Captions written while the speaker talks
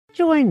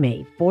Join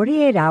me,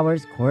 48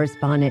 Hours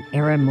correspondent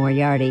Erin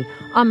Moriarty,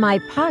 on my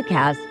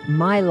podcast,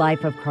 My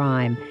Life of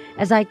Crime,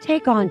 as I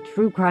take on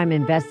true crime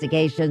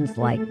investigations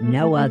like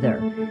no other.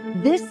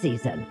 This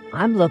season,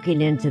 I'm looking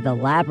into the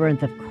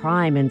labyrinth of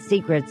crime and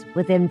secrets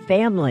within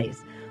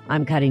families.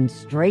 I'm cutting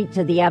straight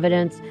to the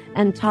evidence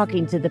and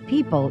talking to the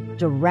people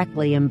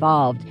directly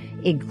involved,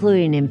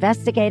 including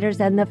investigators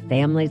and the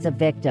families of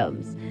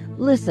victims.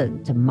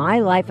 Listen to My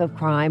Life of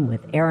Crime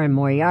with Erin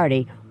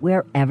Moriarty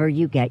wherever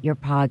you get your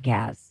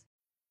podcasts.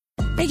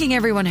 Making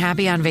everyone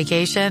happy on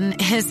vacation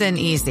isn't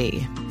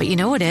easy, but you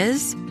know what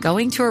is?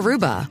 Going to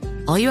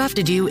Aruba. All you have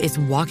to do is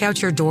walk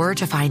out your door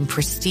to find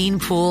pristine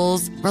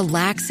pools,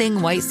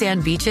 relaxing white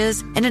sand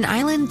beaches, and an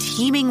island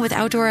teeming with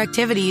outdoor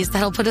activities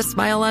that'll put a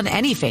smile on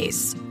any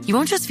face. You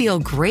won't just feel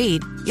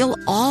great, you'll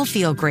all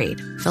feel great,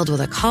 filled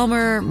with a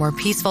calmer, more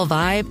peaceful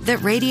vibe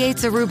that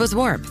radiates Aruba's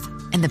warmth.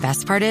 And the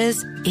best part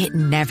is, it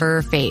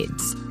never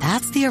fades.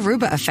 That's the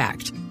Aruba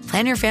effect.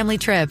 Plan your family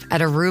trip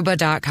at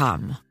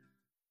Aruba.com.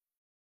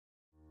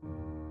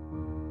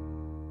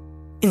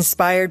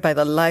 Inspired by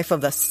the life of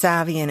the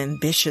savvy and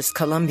ambitious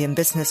Colombian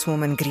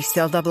businesswoman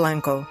Griselda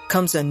Blanco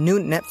comes a new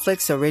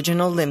Netflix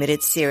original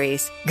limited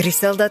series.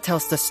 Griselda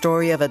tells the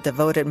story of a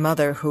devoted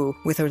mother who,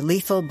 with her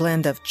lethal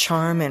blend of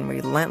charm and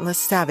relentless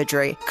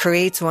savagery,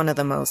 creates one of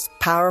the most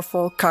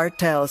powerful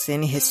cartels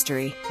in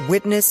history.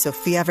 Witness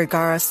Sofia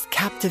Vergara's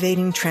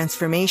captivating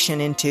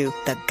transformation into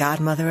the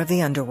godmother of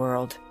the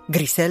underworld.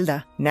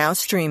 Griselda, now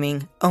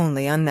streaming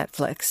only on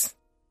Netflix.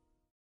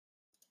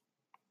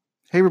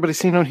 Hey everybody,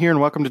 C-Note here, and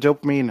welcome to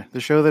Dopamine,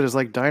 the show that is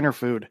like diner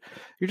food.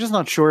 You're just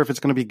not sure if it's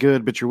going to be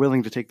good, but you're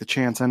willing to take the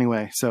chance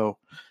anyway. So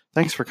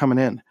thanks for coming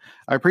in.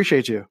 I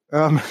appreciate you.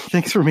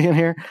 Thanks for being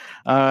here.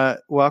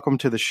 Welcome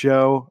to the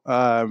show.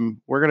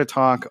 We're going to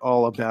talk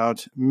all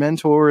about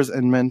mentors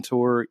and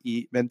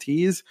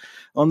mentees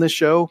on this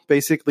show.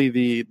 Basically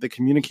the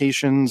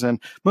communications, and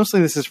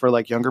mostly this is for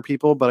like younger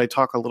people, but I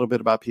talk a little bit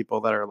about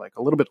people that are like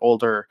a little bit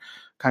older,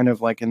 kind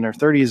of like in their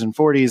 30s and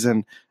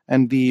 40s,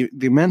 and the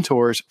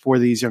mentors for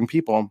these young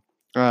people.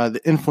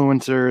 The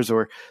influencers,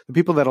 or the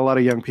people that a lot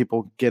of young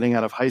people getting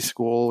out of high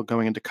school,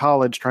 going into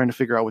college, trying to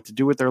figure out what to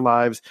do with their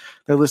lives.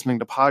 They're listening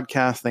to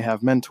podcasts. They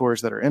have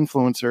mentors that are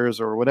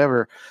influencers or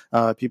whatever,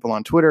 people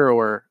on Twitter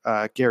or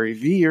Gary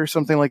Vee or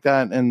something like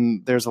that.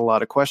 And there's a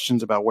lot of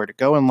questions about where to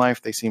go in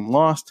life. They seem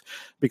lost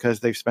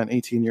because they've spent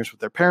 18 years with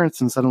their parents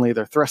and suddenly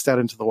they're thrust out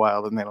into the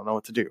wild and they don't know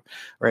what to do,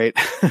 right?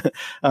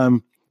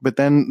 But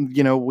then,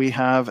 you know, we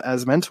have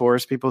as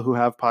mentors, people who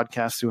have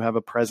podcasts, who have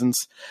a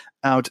presence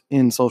out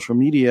in social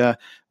media.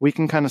 We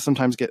can kind of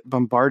sometimes get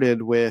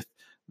bombarded with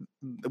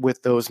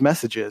those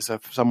messages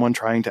of someone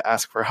trying to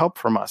ask for help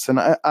from us. And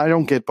I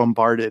don't get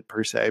bombarded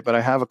per se, but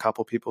I have a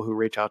couple people who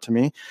reach out to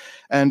me,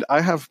 and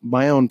I have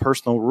my own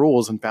personal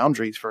rules and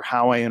boundaries for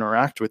how I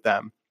interact with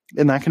them.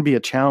 And that can be a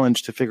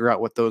challenge to figure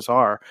out what those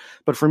are.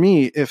 But for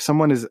me, if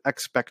someone is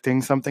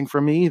expecting something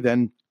from me,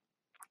 then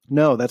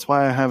no, that's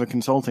why I have a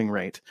consulting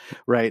rate,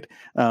 right?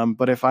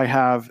 But if I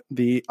have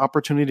the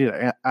opportunity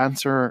to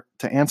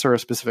answer a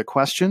specific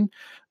question,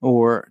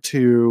 or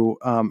to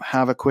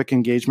have a quick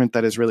engagement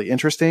that is really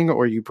interesting,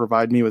 or you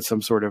provide me with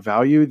some sort of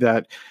value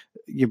that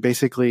you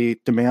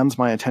basically demands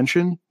my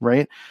attention,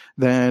 right?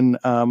 Then,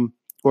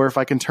 or if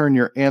I can turn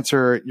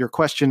your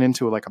question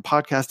into like a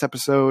podcast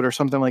episode or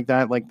something like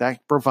that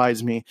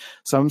provides me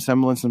some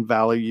semblance of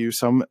value,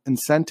 some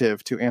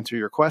incentive to answer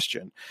your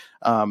question.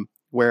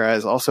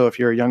 Whereas also, if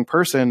you're a young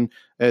person,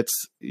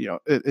 it's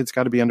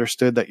got to be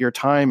understood that your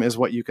time is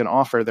what you can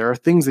offer. There are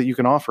things that you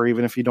can offer,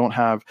 even if you don't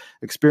have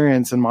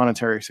experience in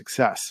monetary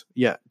success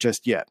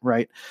just yet,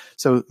 right?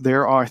 So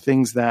there are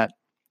things that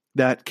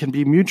can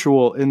be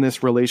mutual in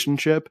this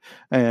relationship,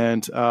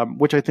 and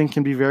which I think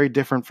can be very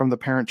different from the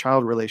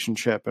parent-child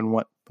relationship and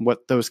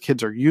what those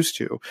kids are used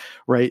to,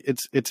 right?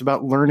 It's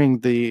about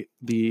learning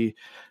the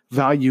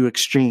value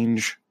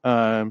exchange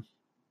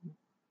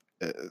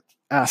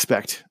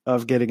aspect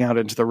of getting out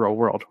into the real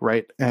world,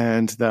 right?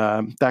 And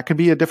that could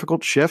be a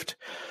difficult shift.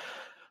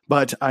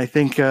 But I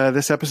think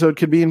this episode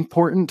could be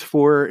important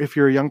for if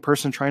you're a young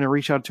person trying to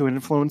reach out to an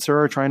influencer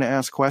or trying to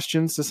ask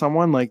questions to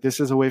someone. Like, this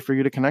is a way for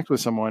you to connect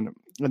with someone.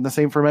 And the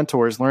same for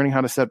mentors, learning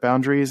how to set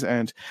boundaries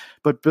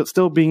but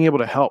still being able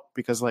to help,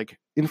 because like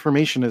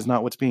information is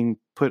not what's being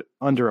put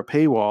under a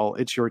paywall.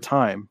 It's your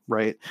time,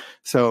 right?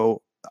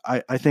 So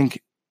I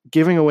think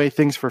giving away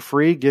things for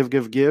free, give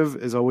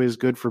is always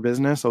good for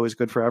business, always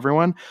good for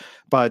everyone.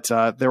 But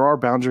there are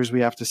boundaries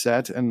we have to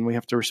set, and we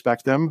have to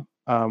respect them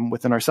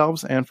within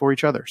ourselves and for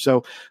each other.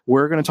 So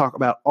we're going to talk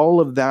about all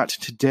of that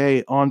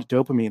today on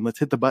Dopamine. Let's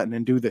hit the button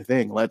and do the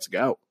thing. Let's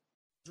go.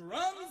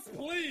 Drums,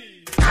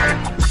 please.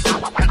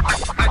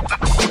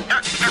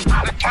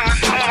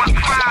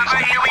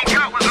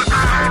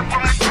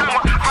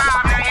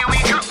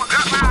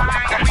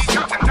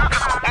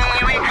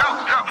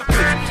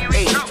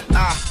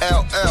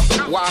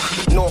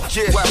 North,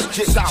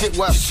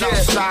 west, south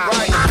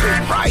side,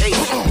 right,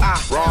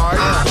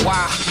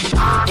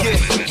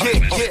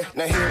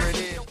 Now here it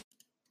is.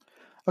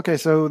 Okay,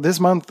 so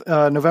this month,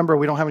 November,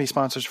 we don't have any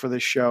sponsors for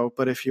this show,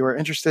 but if you are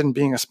interested in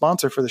being a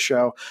sponsor for the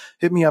show,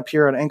 hit me up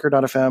here at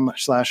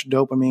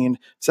anchor.fm/dopamine,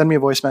 send me a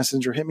voice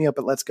message, or hit me up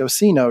at Let's Go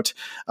C Note.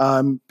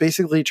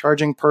 Basically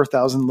charging per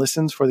 1,000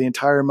 listens for the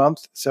entire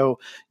month. So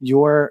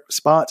your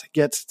spot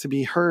gets to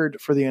be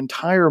heard for the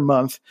entire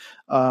month.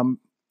 And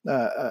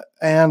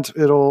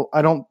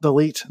I don't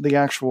delete the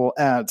actual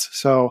ads.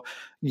 So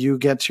you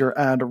get your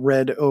ad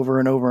read over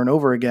and over and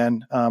over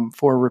again,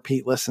 for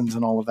repeat listens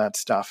and all of that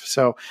stuff.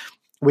 So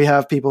we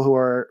have people who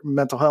are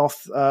mental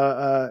health,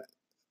 not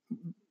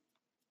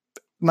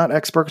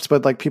experts,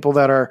 but like people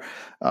that are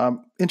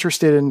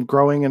interested in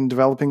growing and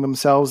developing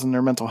themselves and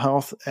their mental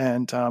health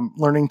and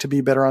learning to be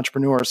better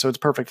entrepreneurs. So it's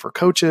perfect for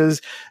coaches.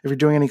 If you're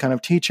doing any kind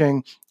of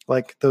teaching,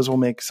 like those will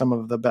make some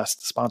of the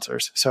best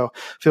sponsors. So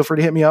feel free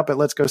to hit me up at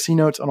Let's Go C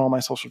Notes on all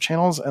my social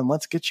channels, and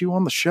let's get you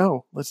on the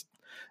show. On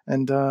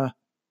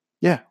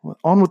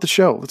with the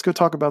show. Let's go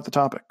talk about the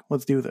topic.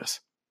 Let's do this.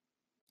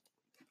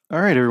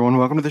 All right, everyone.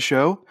 Welcome to the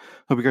show.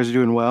 Hope you guys are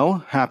doing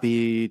well.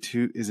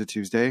 Is it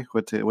Tuesday?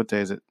 What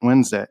day is it?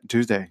 Wednesday?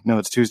 Tuesday? No,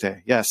 it's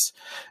Tuesday. Yes,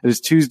 it is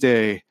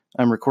Tuesday.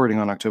 I'm recording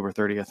on October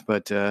 30th,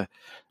 but it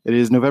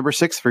is November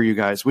 6th for you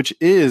guys, which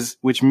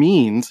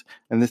means,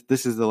 and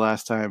this is the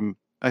last time,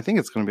 I think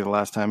it's going to be the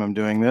last time I'm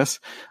doing this,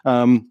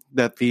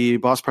 that the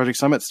Boss Project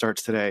Summit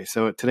starts today.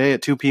 So today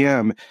at 2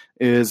 p.m.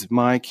 is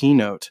my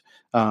keynote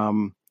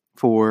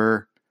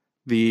for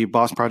the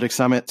Boss Project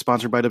Summit,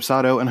 sponsored by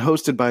Dubsado and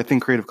hosted by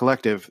Think Creative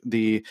Collective.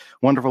 The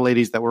wonderful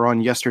ladies that were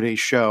on yesterday's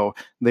show,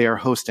 they are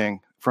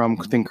hosting from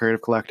Think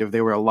Creative Collective.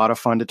 They were a lot of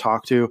fun to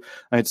talk to.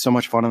 I had so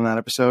much fun on that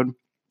episode.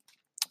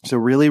 So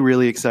really,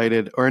 really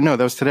excited. Or no,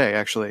 that was today,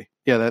 actually.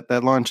 Yeah,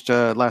 that launched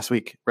last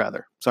week,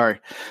 rather. Sorry.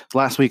 It's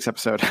last week's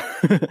episode.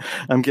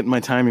 I'm getting my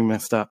timing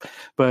messed up.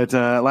 But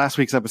last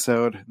week's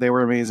episode, they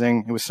were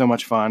amazing. It was so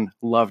much fun.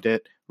 Loved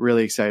it.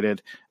 Really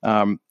excited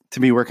to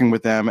be working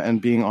with them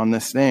and being on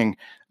this thing.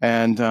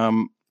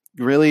 And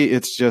really,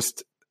 it's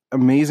just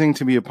amazing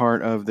to be a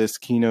part of this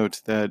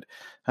keynote that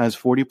has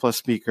 40 plus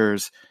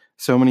speakers,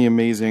 so many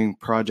amazing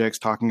projects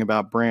talking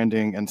about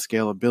branding and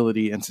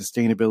scalability and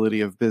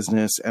sustainability of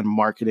business and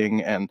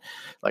marketing, and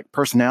like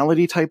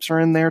personality types are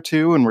in there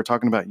too. And we're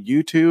talking about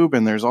YouTube,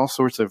 and there's all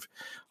sorts of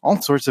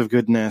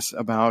goodness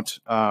about,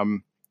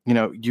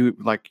 you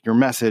like your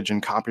message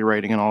and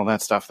copywriting and all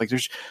that stuff. Like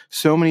there's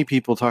so many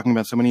people talking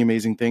about so many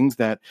amazing things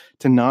that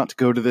to not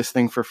go to this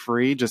thing for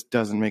free just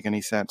doesn't make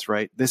any sense,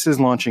 right? This is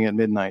launching at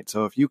midnight.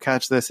 So if you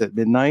catch this at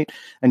midnight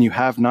and you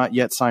have not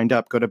yet signed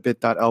up, go to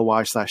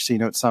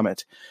bit.ly/CNote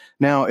Summit.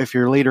 Now, if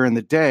you're later in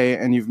the day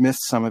and you've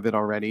missed some of it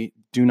already,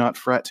 do not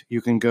fret.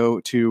 You can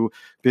go to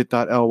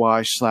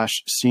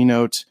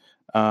bit.ly/CNote.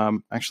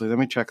 Actually, let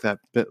me check that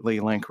bit.ly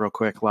link real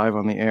quick live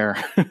on the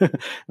air. I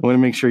want to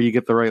make sure you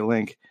get the right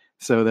link,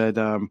 so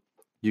that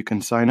you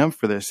can sign up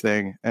for this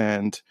thing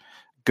and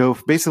go.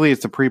 Basically,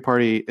 it's a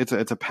pre-party. It's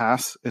a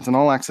pass. It's an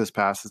all-access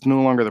pass. It's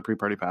no longer the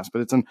pre-party pass,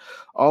 but it's an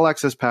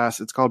all-access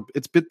pass.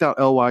 It's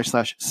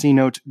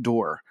bit.ly/CNote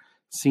Door.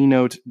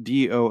 CNote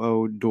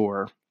DOO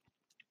Door.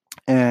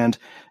 And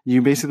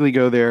you basically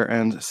go there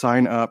and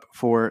sign up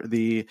for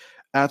the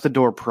at the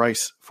door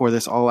price for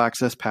this all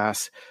access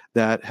pass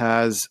that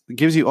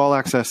gives you all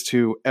access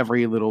to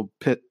every little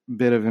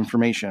bit of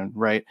information,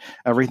 right?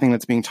 Everything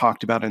that's being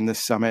talked about in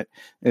this summit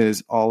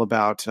is all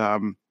about,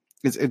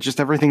 it's just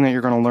everything that you're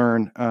going to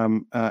learn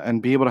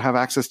and be able to have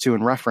access to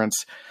and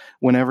reference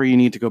whenever you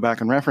need to go back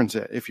and reference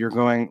it. If you're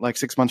going like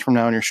 6 months from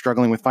now and you're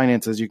struggling with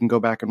finances, you can go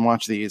back and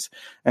watch these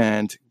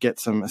and get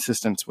some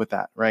assistance with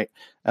that, right?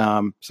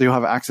 So you'll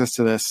have access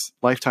to this,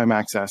 lifetime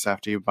access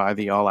after you buy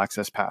the all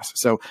access pass.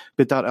 So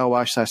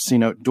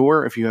bit.ly/CNote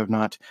Door if you have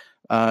not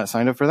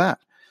signed up for that.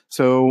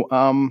 So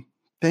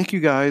thank you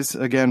guys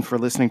again for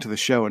listening to the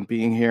show and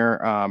being here.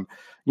 I'm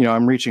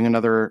reaching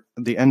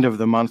the end of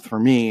the month for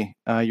me.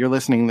 You're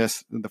listening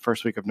this the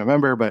first week of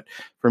November, but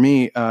for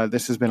me,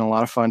 this has been a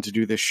lot of fun to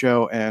do this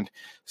show, and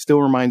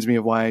still reminds me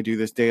of why I do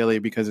this daily,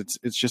 because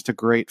it's just a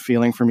great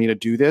feeling for me to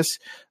do this.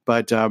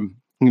 But I'm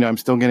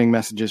still getting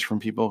messages from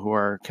people who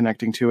are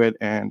connecting to it,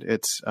 and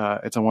it's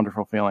a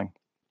wonderful feeling.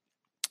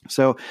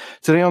 So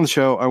today on the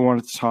show, I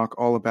wanted to talk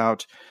all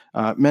about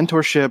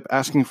mentorship,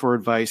 asking for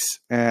advice,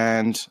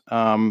 and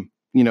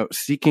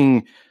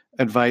seeking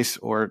advice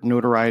or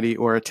notoriety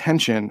or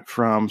attention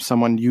from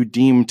someone you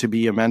deem to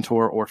be a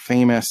mentor or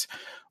famous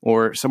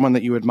or someone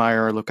that you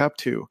admire or look up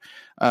to.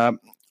 I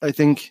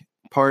think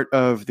part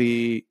of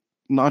the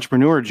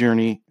entrepreneur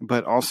journey,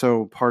 but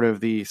also part of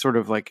the sort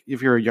of like,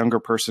 if you're a younger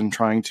person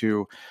trying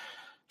to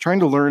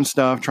learn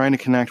stuff, trying to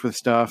connect with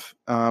stuff,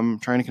 trying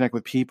to connect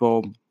with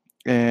people,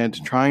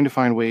 and trying to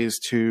find ways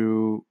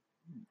to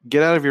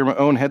get out of your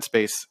own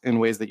headspace in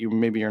ways that you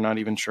maybe are not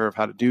even sure of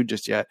how to do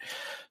just yet.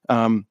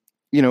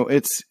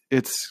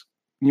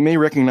 You may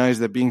recognize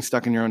that being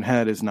stuck in your own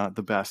head is not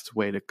the best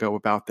way to go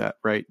about that,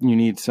 right? You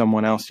need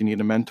someone else. You need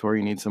a mentor.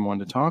 You need someone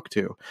to talk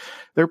to.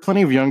 There are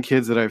plenty of young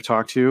kids that I've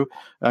talked to.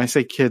 I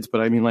say kids,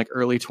 but I mean like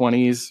early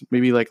 20s,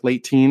 maybe like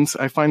late teens.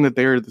 I find that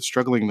they're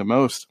struggling the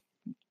most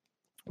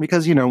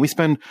because, we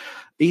spend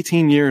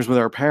 18 years with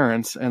our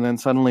parents and then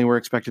suddenly we're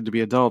expected to be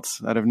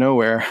adults out of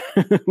nowhere,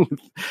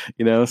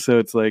 so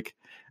it's like,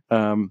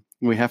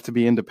 we have to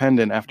be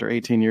independent after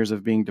 18 years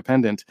of being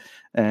dependent.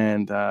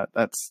 And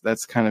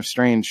that's kind of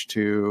strange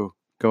to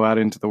go out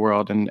into the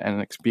world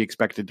and be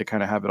expected to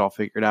kind of have it all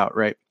figured out.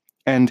 Right.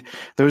 And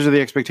those are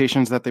the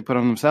expectations that they put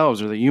on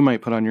themselves, or that you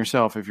might put on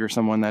yourself if you're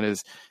someone that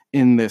is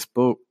in this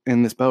boat,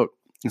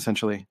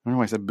 essentially. I don't know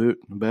why I said boot.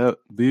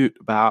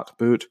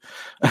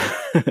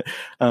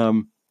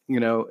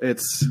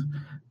 It's,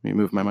 let me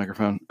move my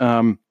microphone.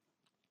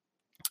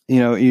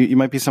 You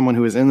might be someone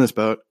who is in this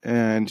boat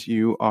and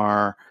you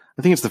are,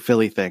 I think it's the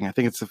Philly thing. I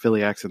think it's the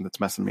Philly accent that's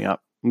messing me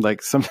up.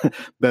 Like some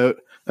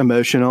boat,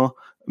 emotional,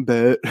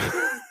 boat.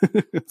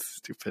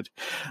 Stupid.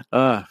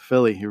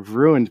 Philly, you've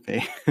ruined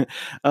me.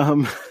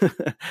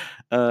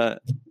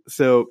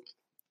 So,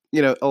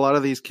 a lot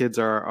of these kids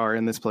are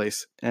in this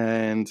place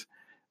and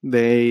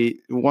they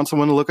want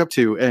someone to look up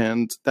to.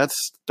 And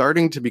that's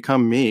starting to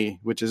become me,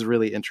 which is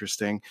really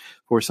interesting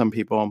for some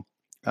people.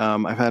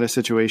 I've had a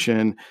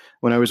situation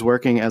when I was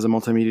working as a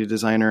multimedia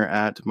designer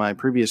at my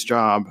previous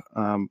job.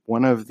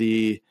 One of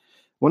the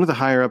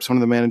higher ups, one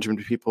of the management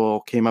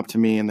people came up to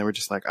me and they were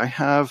just like, I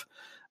have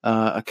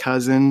a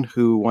cousin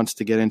who wants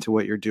to get into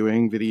what you're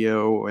doing,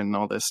 video and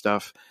all this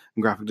stuff,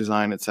 and graphic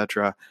design,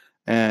 etc.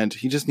 And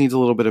he just needs a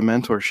little bit of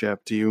mentorship.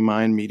 Do you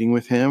mind meeting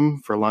with him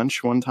for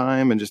lunch one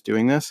time and just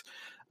doing this?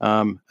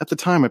 At the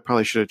time, I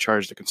probably should have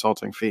charged a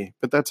consulting fee,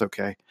 but that's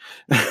okay.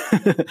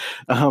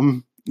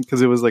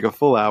 Because it was like a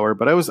full hour,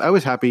 but I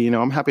was happy,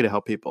 I'm happy to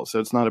help people.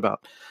 So it's not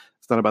about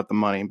the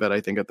money, but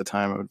I think at the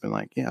time I would have been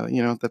like,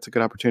 yeah, that's a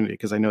good opportunity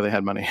because I know they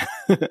had money.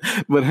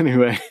 But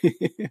anyway,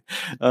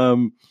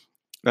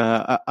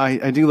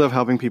 I do love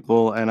helping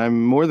people and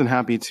I'm more than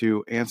happy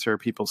to answer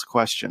people's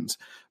questions.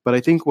 But I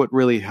think what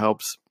really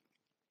helps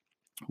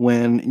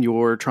when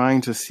you're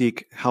trying to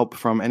seek help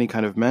from any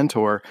kind of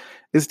mentor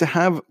is to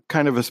have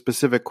kind of a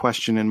specific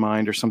question in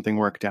mind or something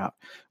worked out.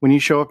 When you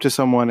show up to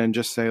someone and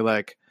just say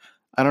like,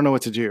 I don't know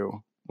what to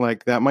do,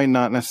 like that might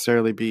not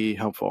necessarily be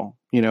helpful.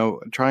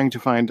 Trying to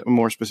find a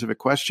more specific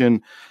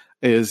question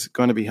is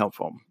going to be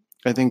helpful.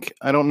 I think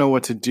I don't know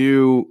what to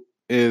do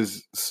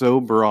is so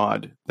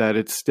broad that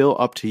it's still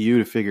up to you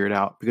to figure it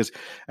out, because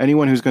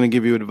anyone who's going to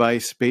give you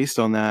advice based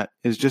on that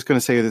is just going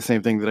to say the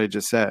same thing that I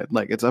just said.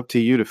 Like, it's up to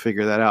you to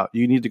figure that out.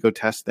 You need to go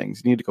test things.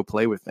 You need to go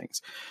play with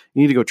things.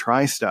 You need to go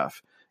try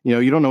stuff.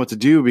 You don't know what to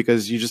do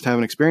because you just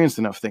haven't experienced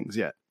enough things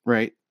yet.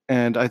 Right.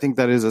 And I think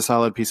that is a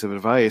solid piece of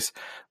advice,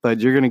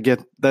 but you're going to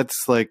get,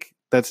 that's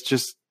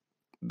the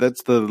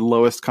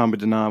lowest common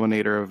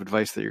denominator of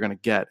advice that you're going to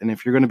get. And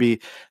if you're going to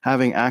be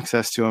having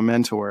access to a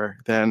mentor,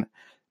 then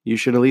you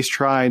should at least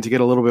try to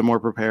get a little bit more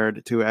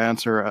prepared to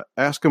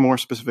ask a more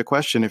specific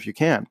question if you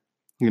can,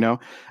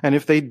 and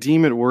if they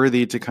deem it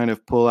worthy to kind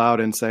of pull out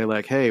and say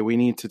like, hey, we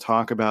need to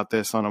talk about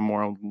this on a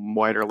more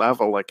wider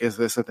level. Like, is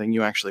this a thing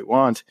you actually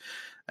want?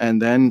 And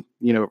then,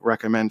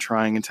 recommend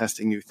trying and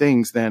testing new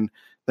things, then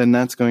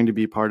that's going to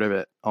be part of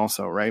it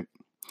also. Right.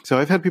 So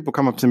I've had people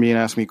come up to me and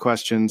ask me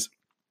questions,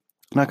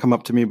 not come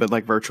up to me, but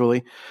like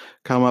virtually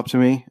come up to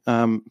me,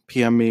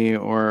 PM me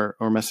or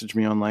message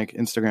me on like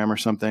Instagram or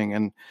something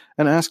and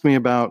ask me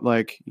about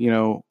like,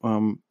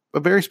 a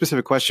very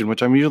specific question,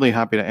 which I'm usually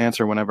happy to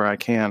answer whenever I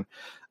can,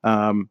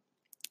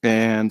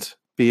 and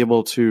be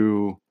able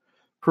to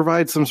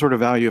provide some sort of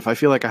value if I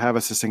feel like I have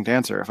a succinct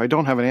answer. If I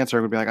don't have an answer,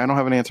 I would be like, I don't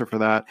have an answer for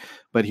that,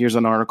 but here's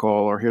an article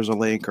or here's a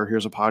link or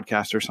here's a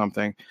podcast or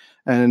something.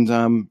 And,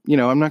 I'm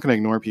not going to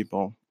ignore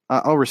people.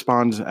 I'll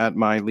respond at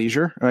my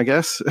leisure, I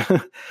guess,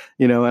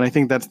 and I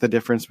think that's the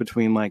difference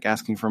between like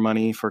asking for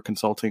money for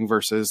consulting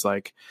versus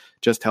like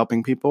just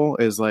helping people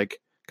is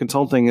like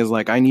consulting is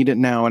like, I need it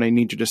now and I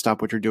need you to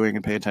stop what you're doing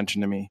and pay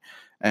attention to me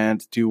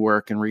and do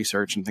work and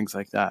research and things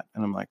like that.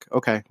 And I'm like,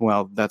 okay,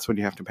 well, that's what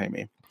you have to pay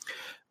me.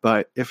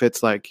 But if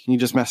it's like, you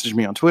just message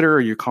me on Twitter or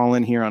you call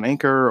in here on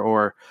Anchor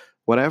or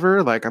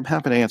whatever, like I'm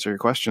happy to answer your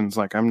questions.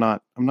 Like I'm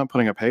not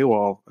putting a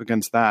paywall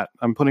against that.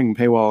 I'm putting a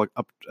paywall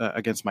up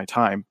against my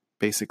time,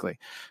 basically,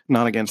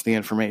 not against the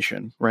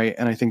information. Right.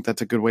 And I think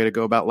that's a good way to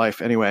go about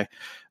life anyway.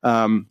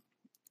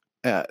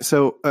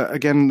 So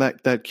again,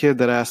 that kid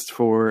that asked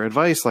for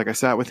advice, like I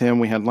sat with him,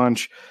 we had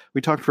lunch,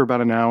 we talked for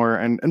about an hour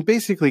and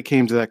basically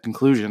came to that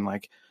conclusion.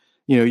 Like,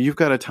 you've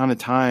got a ton of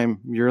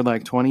time. You're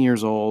like 20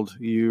 years old.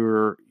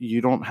 You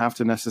don't have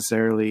to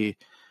necessarily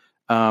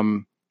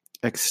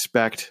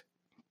expect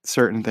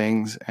certain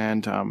things.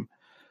 And,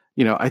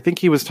 I think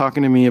he was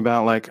talking to me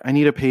about like, I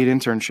need a paid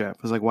internship.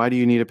 I was like, why do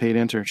you need a paid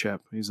internship?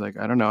 He's like,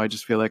 I don't know. I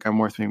just feel like I'm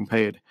worth being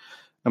paid.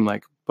 I'm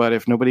like, but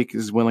if nobody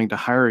is willing to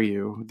hire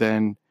you,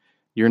 then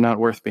you're not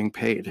worth being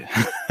paid.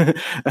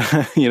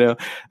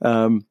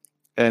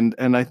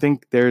 And I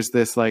think there's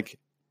this like,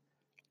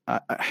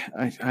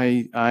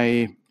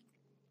 I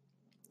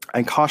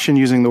caution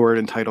using the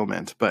word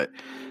entitlement, but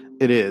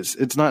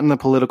it's not in the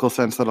political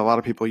sense that a lot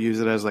of people use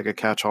it as like a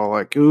catch-all,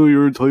 like, oh,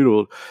 you're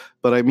entitled.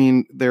 But I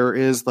mean, there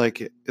is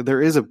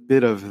a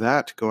bit of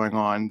that going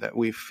on that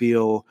we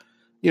feel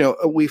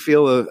we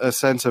feel a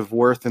sense of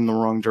worth in the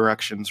wrong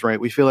directions, right?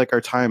 We feel like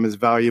our time is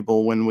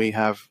valuable when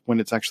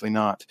it's actually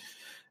not,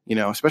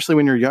 especially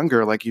when you're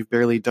younger, like you've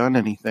barely done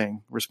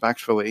anything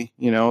respectfully.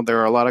 There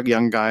are a lot of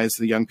young guys,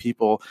 the young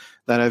people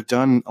that have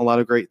done a lot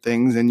of great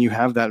things, and you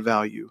have that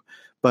value.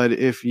 But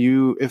if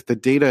the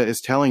data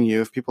is telling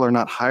you, if people are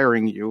not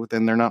hiring you,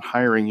 then they're not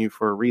hiring you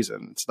for a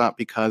reason. It's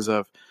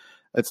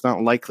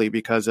not likely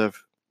because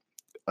of,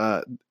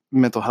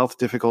 mental health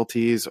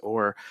difficulties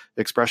or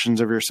expressions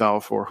of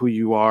yourself or who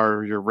you are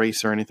or your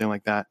race or anything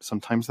like that.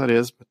 Sometimes that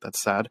is, but that's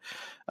sad.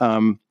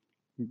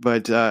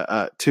 But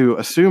to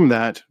assume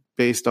that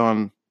based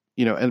on,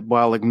 and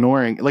while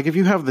ignoring, like if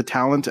you have the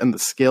talent and the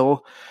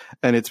skill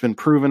and it's been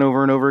proven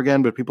over and over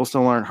again, but people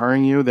still aren't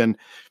hiring you, then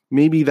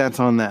maybe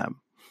that's on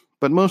them.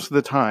 But most of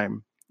the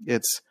time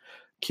it's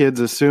kids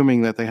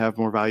assuming that they have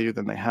more value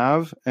than they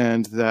have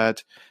and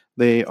that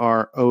they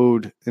are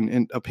owed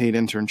a paid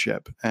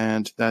internship.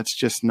 And that's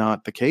just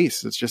not the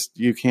case. It's just,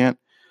 you can't,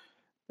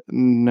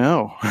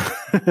 no,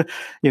 and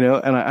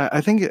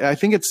I think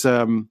it's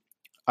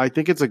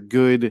a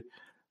good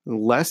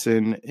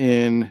lesson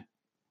in,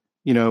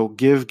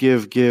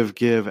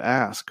 give,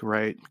 ask,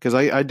 right? Because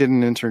I did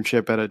an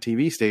internship at a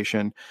TV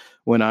station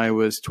when I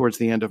was towards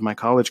the end of my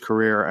college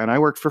career, and I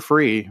worked for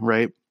free,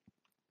 right?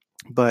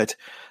 But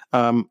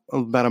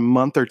about a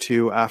month or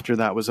two after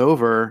that was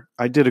over,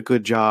 I did a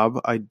good job.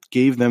 I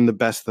gave them the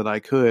best that I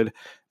could,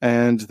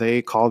 and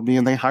they called me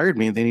and they hired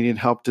me. They needed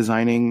help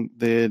designing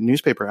the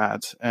newspaper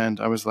ads.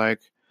 And I was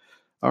like,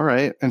 all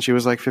right. And she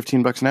was like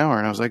 $15 an hour.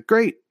 And I was like,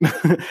 great.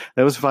 That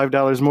was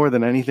 $5 more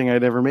than anything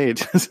I'd ever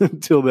made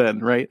until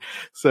then. Right.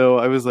 So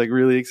I was like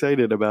really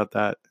excited about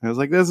that. And I was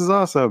like, this is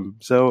awesome.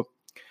 So,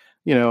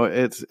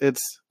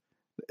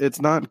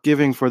 it's not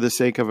giving for the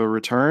sake of a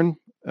return.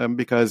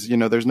 Because,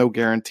 there's no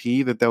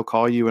guarantee that they'll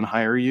call you and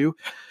hire you.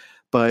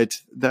 But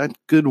that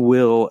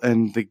goodwill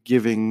and the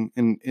giving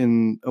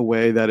in a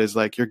way that is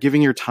like you're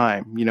giving your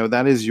time,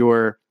 that is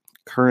your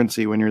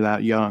currency when you're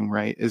that young,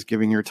 right? Is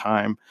giving your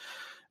time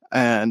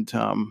and,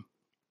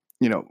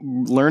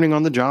 learning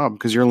on the job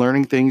because you're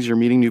learning things, you're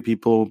meeting new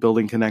people,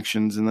 building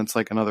connections. And that's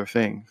like another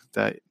thing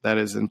that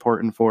is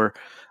important for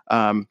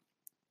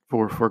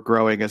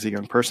growing as a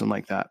young person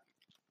like that.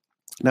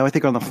 Now, I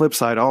think on the flip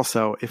side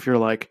also, if you're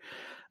like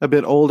a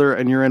bit older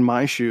and you're in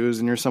my shoes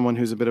and you're someone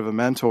who's a bit of a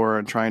mentor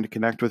and trying to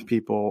connect with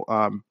people,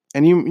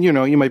 and you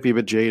might be a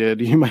bit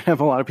jaded. You might have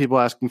a lot of people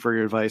asking for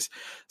your advice,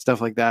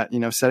 stuff like that.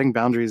 Setting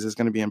boundaries is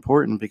going to be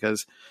important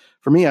because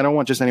for me, I don't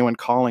want just anyone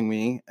calling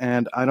me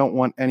and I don't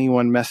want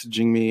anyone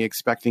messaging me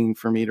expecting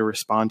for me to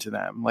respond to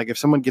them. Like if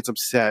someone gets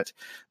upset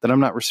that I'm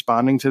not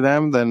responding to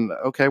them, then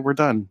okay, we're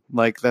done.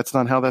 Like that's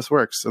not how this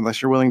works.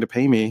 Unless you're willing to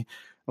pay me,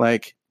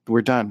 like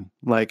we're done.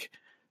 Like,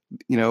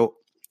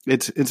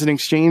 it's an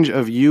exchange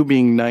of you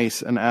being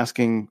nice and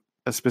asking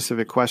a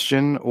specific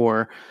question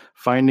or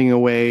finding a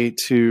way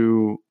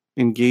to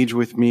engage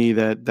with me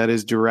that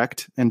is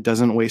direct and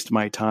doesn't waste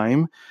my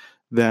time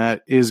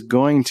that is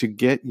going to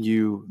get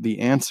you the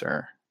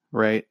answer,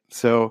 right?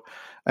 So,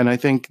 and I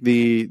think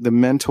the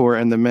mentor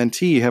and the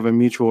mentee have a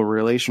mutual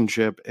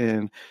relationship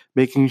in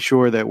making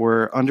sure that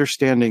we're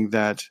understanding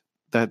that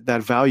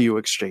value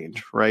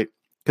exchange, right?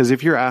 Because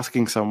if you're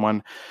asking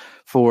someone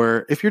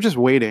if you're just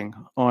waiting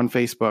on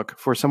Facebook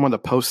for someone to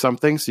post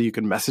something so you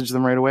can message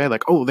them right away,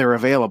 like, oh, they're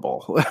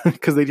available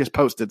because they just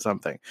posted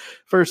something.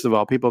 First of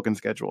all, people can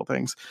schedule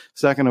things.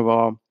 Second of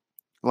all,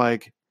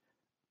 like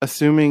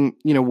assuming,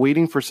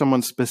 waiting for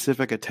someone's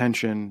specific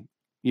attention,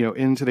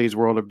 in today's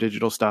world of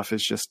digital stuff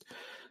is just,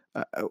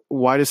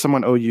 why does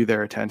someone owe you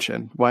their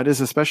attention? Why does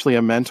especially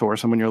a mentor,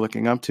 someone you're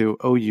looking up to,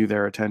 owe you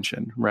their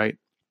attention, right?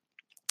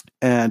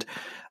 And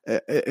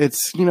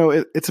it's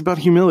it's about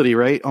humility,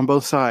 right, on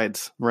both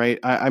sides, right?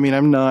 I mean,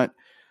 I'm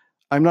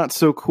not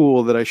so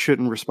cool that I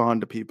shouldn't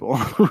respond to people,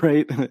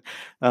 right?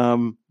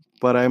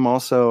 But I'm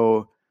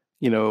also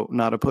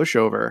not a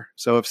pushover.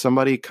 So if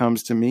somebody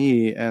comes to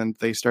me and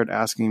they start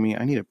asking me,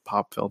 I need a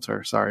pop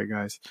filter, sorry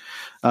guys.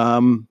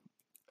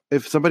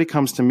 If somebody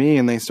comes to me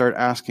and they start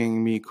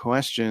asking me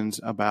questions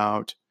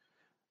about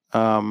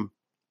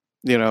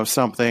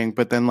something,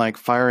 but then like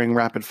firing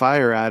rapid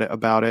fire at it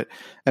about it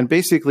and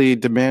basically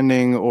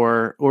demanding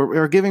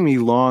or giving me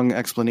long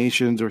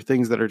explanations or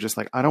things that are just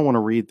like, I don't want to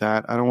read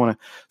that. I don't want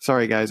to,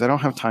 sorry guys, I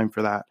don't have time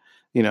for that.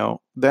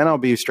 Then I'll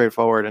be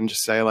straightforward and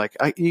just say like,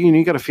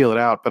 you got to feel it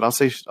out, but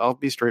I'll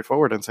be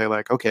straightforward and say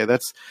like, okay,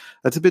 that's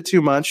a bit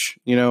too much.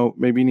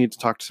 Maybe you need to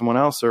talk to someone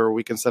else or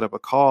we can set up a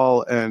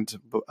call and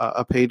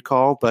a paid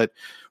call. But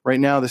right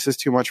now this is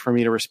too much for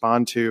me to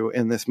respond to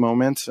in this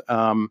moment.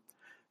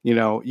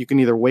 You can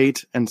either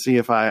wait and see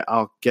if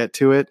I'll get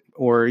to it,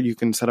 or you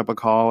can set up a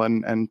call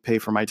and pay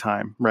for my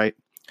time, right?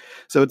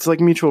 So it's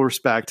like mutual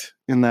respect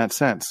in that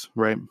sense,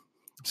 right?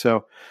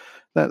 So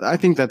I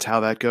think that's how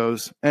that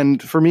goes.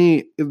 And for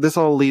me, this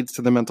all leads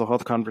to the mental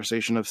health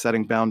conversation of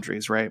setting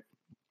boundaries, right?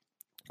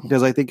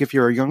 Because I think if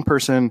you're a young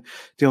person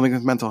dealing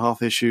with mental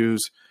health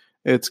issues,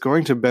 it's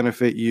going to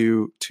benefit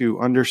you to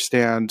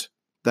understand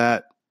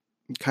that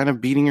kind of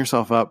beating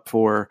yourself up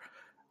for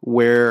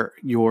where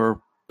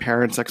your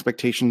parents'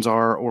 expectations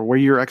are or where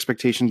your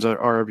expectations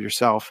are of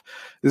yourself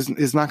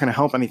is not going to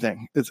help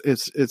anything.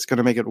 It's going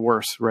to make it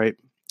worse, right?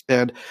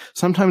 And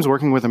sometimes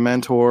working with a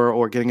mentor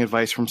or getting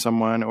advice from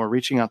someone or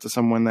reaching out to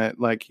someone that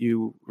like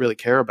you really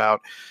care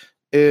about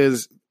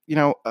is,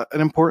 an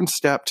important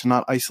step to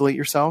not isolate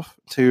yourself,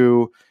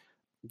 to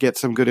get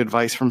some good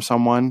advice from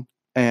someone.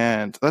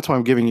 And that's why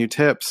I'm giving you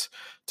tips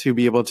to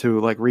be able to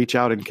like reach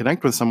out and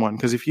connect with someone.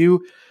 Because if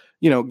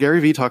Gary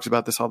Vee talks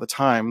about this all the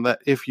time, that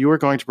if you are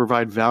going to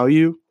provide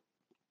value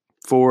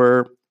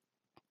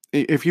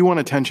if you want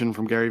attention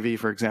from Gary Vee,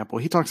 for example,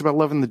 he talks about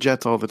loving the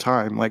Jets all the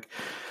time. Like,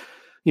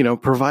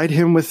 provide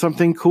him with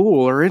something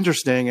cool or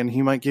interesting and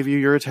he might give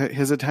you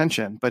his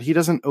attention, but he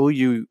doesn't owe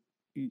you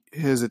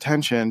his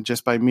attention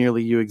just by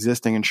merely you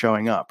existing and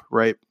showing up,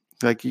 right?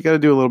 Like you got to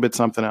do a little bit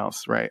something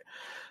else, right?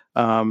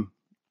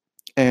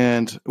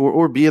 And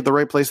or be at the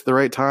right place at the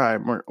right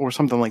time or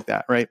something like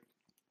that, right?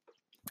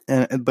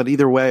 But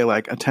either way,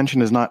 like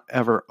attention is not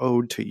ever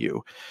owed to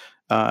you.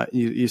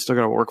 You still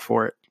got to work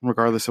for it,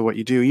 regardless of what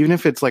you do. Even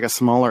if it's like a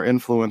smaller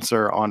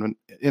influencer on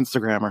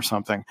Instagram or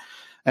something,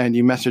 and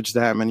you message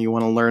them and you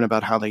want to learn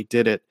about how they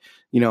did it,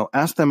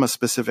 ask them a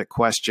specific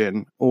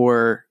question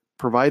or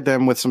provide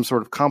them with some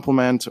sort of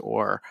compliment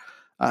or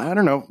I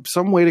don't know,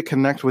 some way to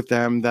connect with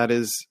them that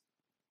is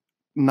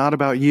not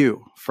about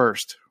you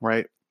first,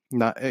 right?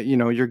 Not,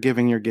 you're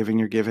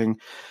giving.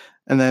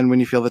 And then when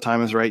you feel the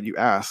time is right, you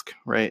ask,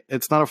 right?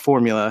 It's not a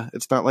formula.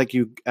 It's not like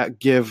you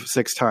give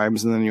 6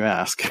 times and then you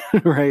ask,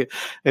 right?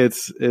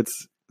 It's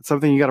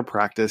something you got to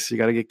practice. You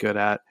got to get good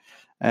at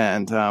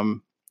and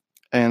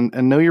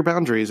know your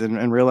boundaries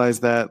and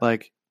realize that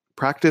like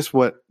practice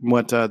what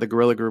the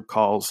Guerrilla Group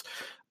calls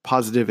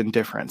positive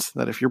indifference,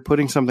 that if you're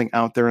putting something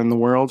out there in the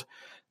world,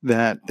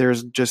 that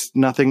there's just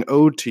nothing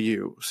owed to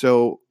you.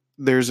 So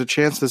there's a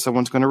chance that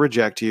someone's going to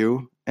reject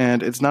you,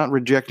 and it's not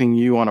rejecting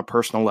you on a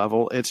personal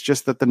level. It's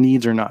just that the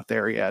needs are not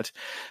there yet,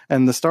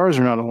 and the stars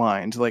are not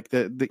aligned. Like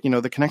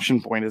the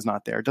connection point is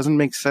not there. It doesn't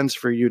make sense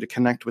for you to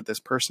connect with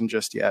this person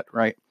just yet,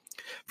 right?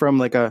 From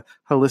like a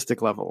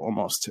holistic level,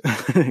 almost,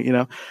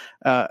 and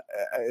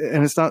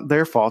it's not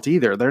their fault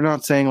either. They're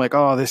not saying like,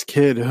 "Oh, this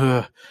kid,"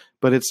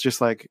 but it's just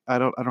like, I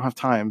don't have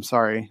time.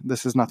 Sorry,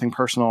 this is nothing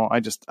personal.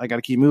 I got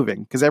to keep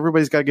moving because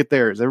everybody's got to get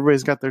theirs.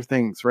 Everybody's got their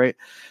things, right?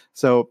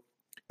 So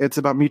it's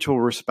about mutual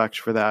respect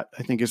for that,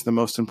 I think, is the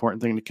most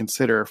important thing to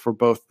consider for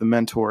both the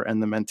mentor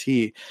and the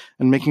mentee,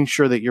 and making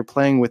sure that you're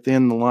playing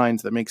within the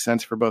lines that make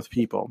sense for both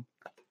people.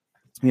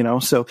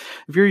 So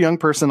if you're a young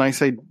person, I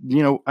say,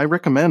 I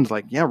recommend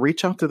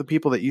reach out to the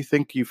people that you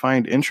think you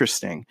find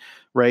interesting,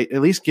 right?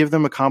 At least give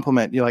them a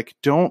compliment. You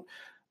don't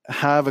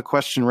have a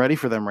question ready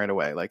for them right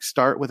away. Like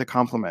start with a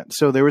compliment.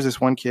 So there was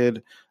this one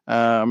kid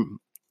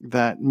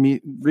that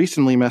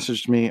recently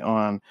messaged me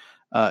on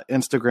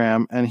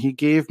Instagram, and he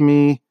gave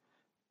me,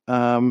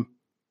 oh,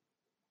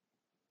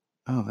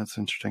 that's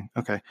interesting.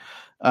 Okay.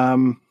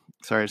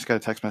 Sorry, I just got a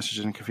text message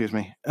and it confused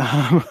me.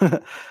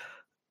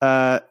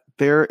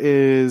 There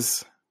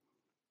is,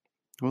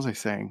 what was I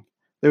saying?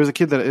 There was a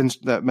kid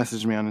that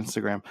messaged me on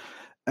Instagram,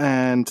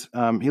 and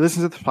he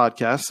listens to the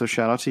podcast. So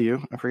shout out to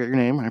you. I forget your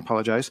name. I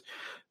apologize.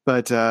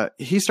 But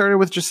he started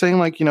with just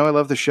saying I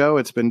love the show.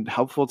 It's been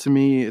helpful to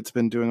me. It's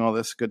been doing all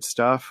this good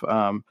stuff.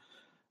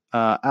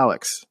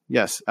 Alex.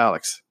 Yes,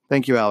 Alex.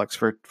 Thank you, Alex,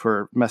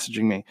 for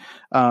messaging me.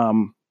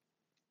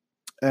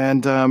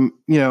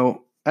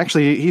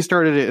 Actually he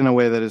started it in a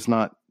way that is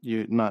not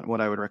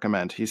what I would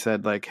recommend. He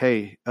said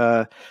hey,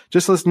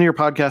 just listen to your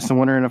podcast and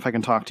wondering if I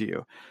can talk to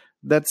you.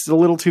 That's a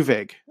little too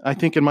vague. I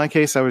think in my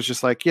case, I was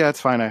just like, yeah, it's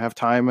fine. I have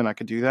time and I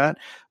could do that.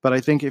 But I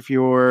think if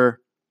you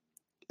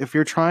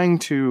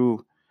want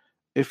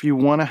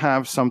to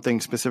have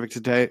something specific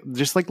today,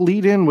 just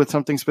lead in with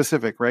something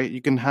specific, right? You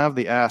can have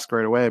the ask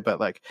right away, but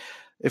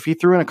if he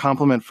threw in a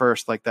compliment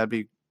first, that'd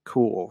be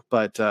cool.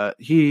 But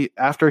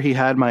after he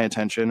had my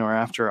attention, or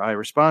after I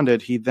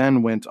responded, he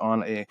then went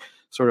on a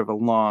sort of a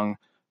long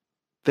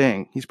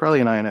thing. He's probably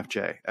an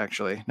INFJ,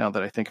 actually, now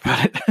that I think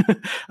about it,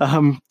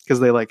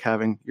 because they like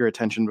having your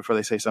attention before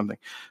they say something.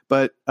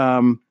 But I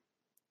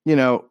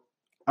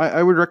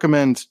would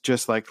recommend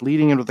just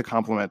leading in with a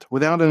compliment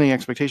without any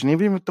expectation,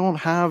 even if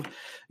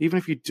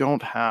you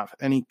don't have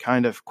any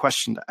kind of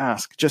question to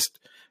ask. Just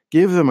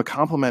give them a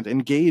compliment,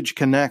 engage,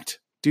 connect,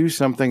 do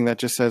something that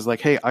just says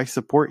hey, I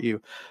support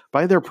you.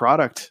 Buy their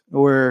product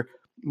or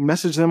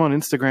message them on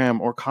Instagram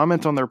or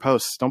comment on their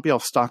posts. Don't be all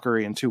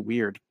stalkery and too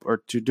weird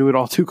or to do it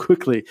all too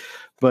quickly.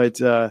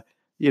 But,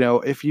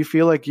 if you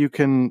feel like you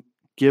can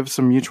give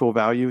some mutual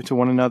value to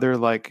one another,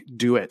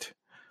 do it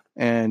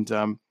and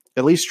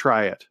at least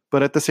try it.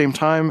 But at the same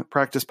time,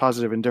 practice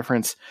positive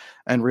indifference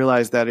and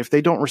realize that if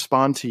they don't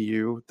respond to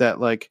you, that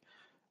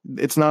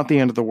it's not the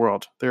end of the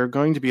world. There are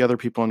going to be other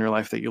people in your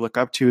life that you look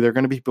up to. There are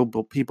going to be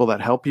people that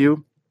help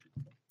you,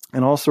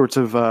 and all sorts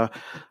of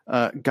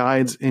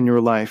guides in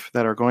your life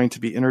that are going to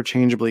be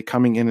interchangeably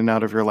coming in and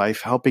out of your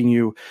life, helping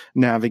you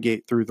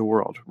navigate through the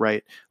world,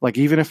 right?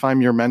 Even if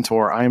I'm your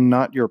mentor, I'm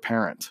not your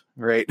parent,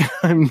 right?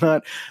 I'm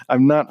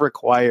not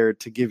required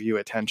to give you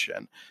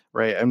attention,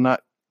 right? I'm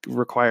not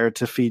required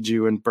to feed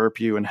you and burp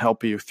you and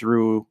help you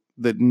through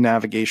the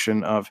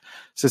navigation of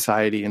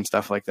society and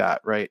stuff like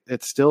that, right?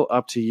 It's still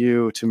up to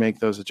you to make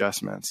those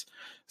adjustments.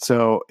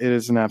 So it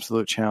is an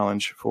absolute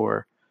challenge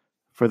for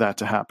that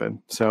to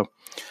happen. So,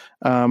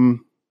 at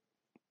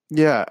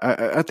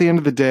the end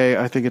of the day,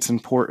 I think it's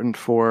important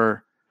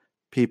for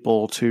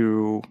people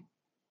to,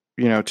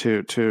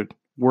 to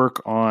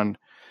work on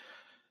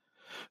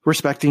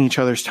respecting each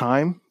other's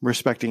time,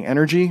 respecting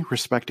energy,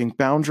 respecting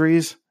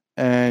boundaries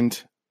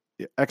and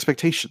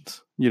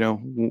expectations.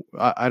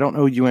 I don't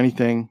owe you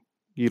anything.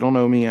 You don't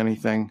owe me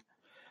anything.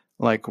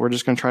 Like, we're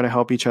just going to try to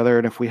help each other.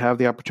 And if we have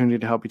the opportunity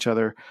to help each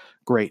other,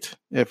 great.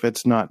 If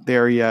it's not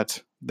there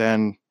yet,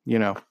 then,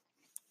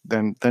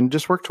 then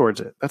just work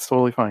towards it. That's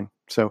totally fine.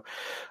 So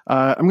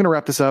I'm going to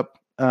wrap this up.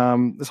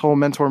 This whole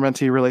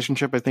mentor-mentee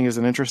relationship, I think, is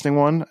an interesting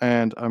one.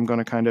 And I'm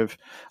going to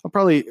I'll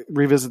probably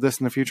revisit this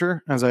in the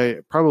future, as I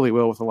probably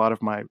will with a lot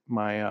of my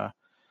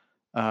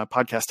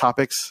podcast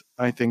topics.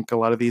 I think a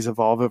lot of these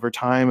evolve over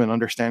time and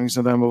understandings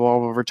of them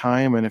evolve over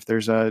time. And if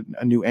there's a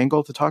new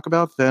angle to talk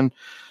about, then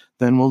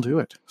we'll do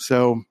it.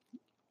 So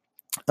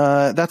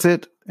that's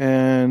it.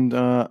 And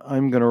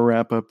I'm going to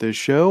wrap up this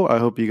show. I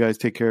hope you guys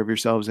take care of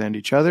yourselves and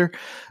each other.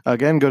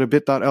 Again, go to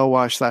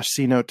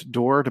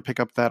bit.ly/cnotedoor to pick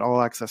up that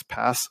all access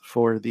pass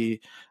for the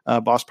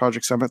Boss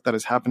Project Summit that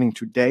is happening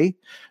today.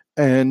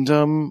 And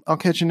I'll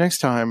catch you next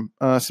time.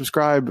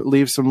 Subscribe,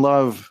 leave some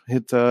love,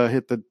 hit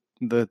the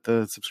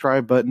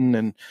subscribe button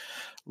and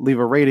leave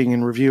a rating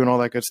and review and all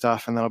that good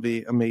stuff. And that'll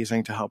be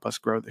amazing to help us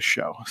grow this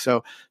show.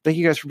 So thank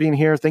you guys for being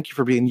here. Thank you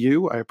for being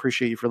you. I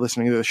appreciate you for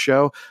listening to the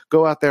show.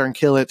 Go out there and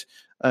kill it.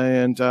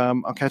 And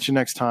I'll catch you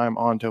next time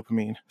on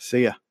Dopamine.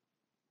 See ya.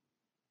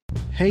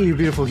 Hey, you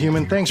beautiful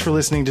human. Thanks for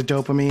listening to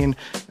Dopamine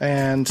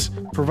and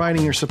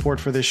providing your support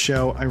for this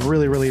show. I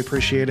really, really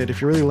appreciate it.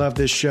 If you really love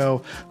this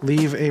show,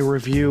 leave a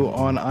review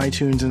on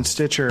iTunes and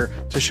Stitcher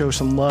to show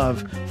some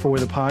love for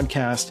the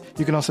podcast.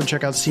 You can also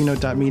check out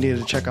cnote.media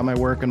to check out my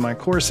work and my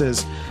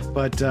courses.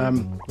 But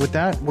with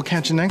that, we'll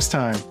catch you next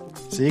time.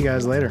 See you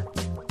guys later.